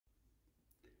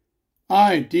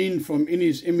Hi, Dean from In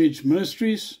His Image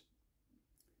Ministries.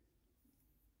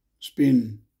 It's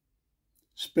been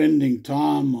spending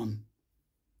time on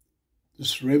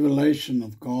this revelation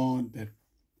of God that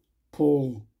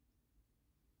Paul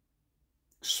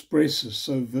expresses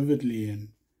so vividly and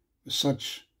with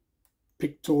such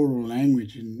pictorial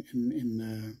language in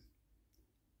the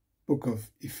book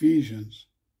of Ephesians,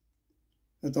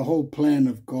 that the whole plan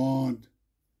of God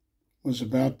was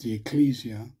about the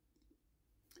ecclesia.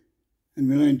 And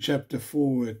we know in chapter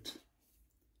 4 it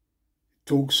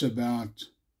talks about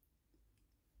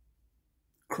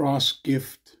Christ's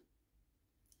gift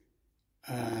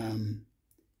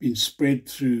being spread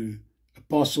through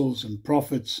apostles and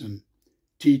prophets and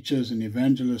teachers and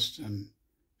evangelists and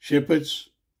shepherds,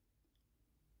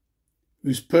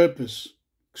 whose purpose,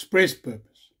 express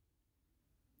purpose,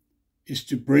 is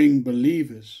to bring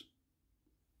believers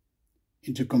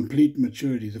into complete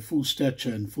maturity, the full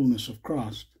stature and fullness of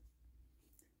Christ.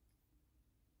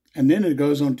 And then it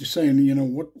goes on to say,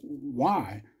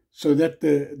 why? So that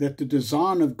the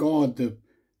design of God, the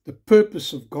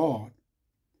purpose of God,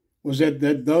 was that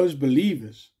those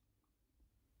believers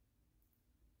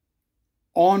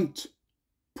aren't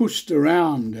pushed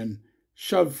around and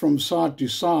shoved from side to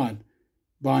side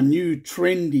by new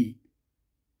trendy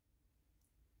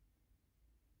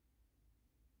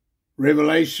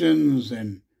revelations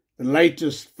and the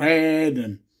latest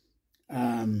fad,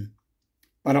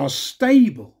 but are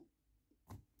stable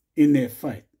in their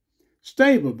faith.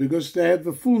 Stable because they have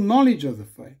the full knowledge of the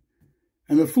faith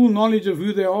and the full knowledge of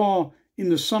who they are in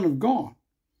the Son of God,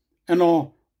 and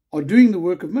are doing the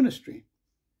work of ministry,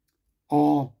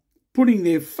 are putting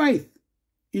their faith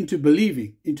into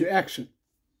believing, into action,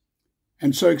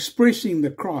 and so expressing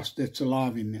the Christ that's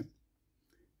alive in them.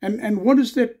 And what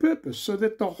is that purpose? So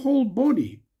that the whole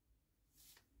body,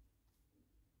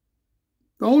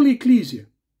 the whole ecclesia,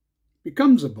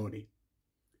 becomes a body.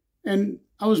 And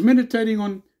I was meditating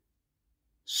on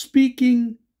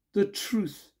speaking the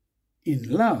truth in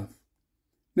love.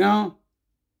 Now,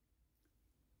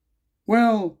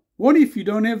 well, what if you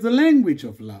don't have the language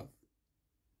of love?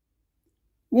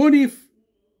 What if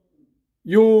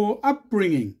your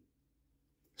upbringing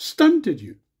stunted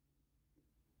you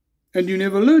and you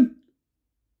never learned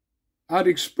how to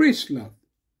express love?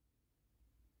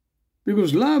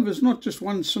 Because love is not just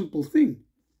one simple thing.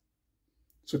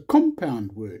 It's a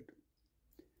compound word.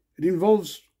 It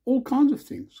involves all kinds of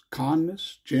things: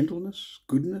 kindness, gentleness,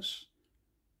 goodness.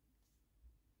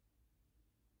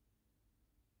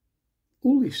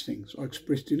 All these things are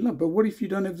expressed in love. But what if you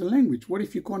don't have the language? What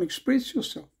if you can't express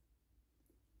yourself?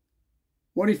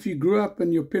 What if you grew up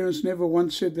and your parents never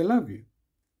once said they love you?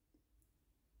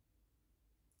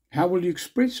 How will you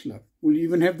express love? Will you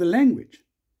even have the language?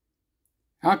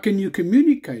 How can you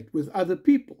communicate with other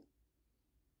people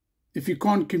if you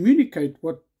can't communicate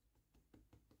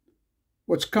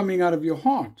what's coming out of your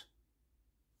heart,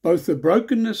 both the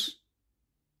brokenness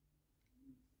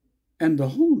and the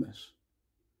wholeness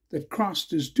that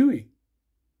Christ is doing?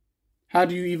 How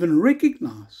do you even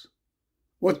recognize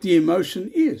what the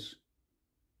emotion is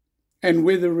and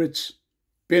whether it's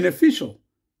beneficial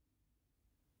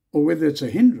or whether it's a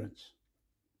hindrance?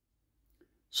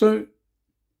 So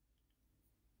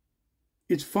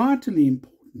it's vitally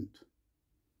important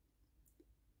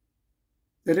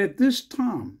that at this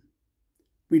time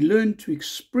we learn to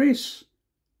express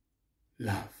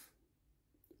love,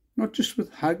 not just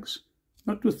with hugs,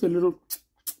 not with a little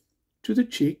to the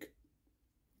cheek,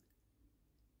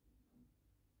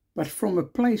 but from a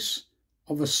place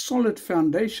of a solid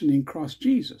foundation in Christ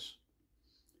Jesus,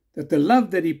 that the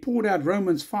love that he poured out,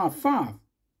 Romans 5:5,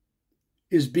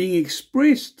 is being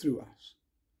expressed through us,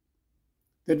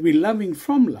 that we're loving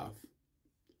from love,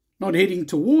 not heading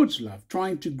towards love,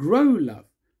 trying to grow love,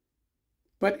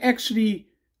 but actually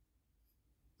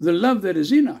the love that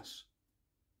is in us,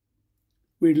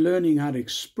 we're learning how to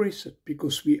express it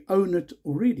because we own it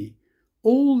already.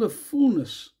 All the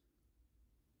fullness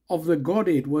of the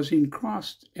Godhead was in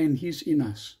Christ, and he's in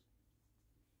us.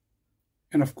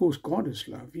 And of course, God is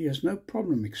love. He has no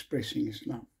problem expressing his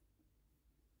love.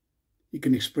 He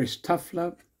can express tough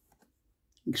love,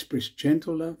 express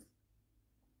gentle love.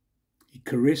 He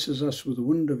caresses us with the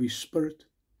wind of his Spirit.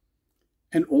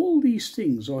 And all these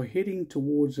things are heading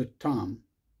towards a time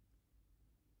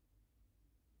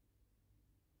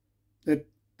that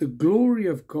the glory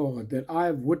of God that I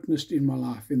have witnessed in my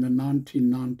life in the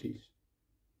 1990s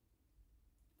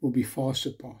will be far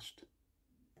surpassed.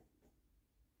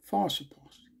 Far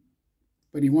surpassed.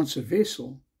 But he wants a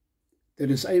vessel that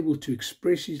is able to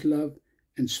express his love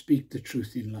and speak the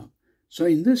truth in love. So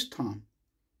in this time,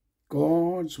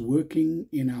 God's working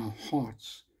in our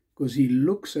hearts because He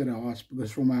looks at our hearts,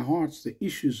 because from our hearts the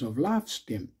issues of life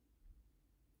stem.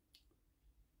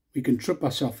 We can trip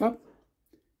ourselves up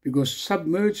because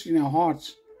submerged in our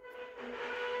hearts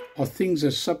are things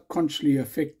that subconsciously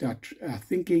affect our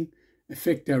thinking,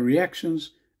 affect our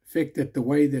reactions, affect the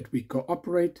way that we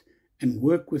cooperate and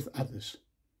work with others.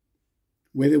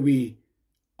 Whether we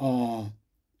are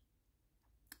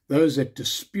those that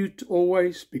dispute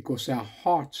always because our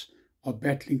hearts are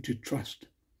battling to trust.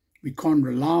 We can't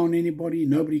rely on anybody.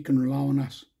 Nobody can rely on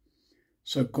us.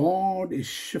 So God is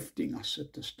shifting us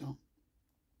at this time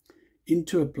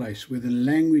into a place where the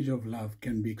language of love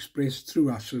can be expressed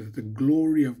through us so that the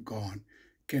glory of God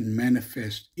can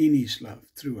manifest in His love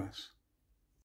through us.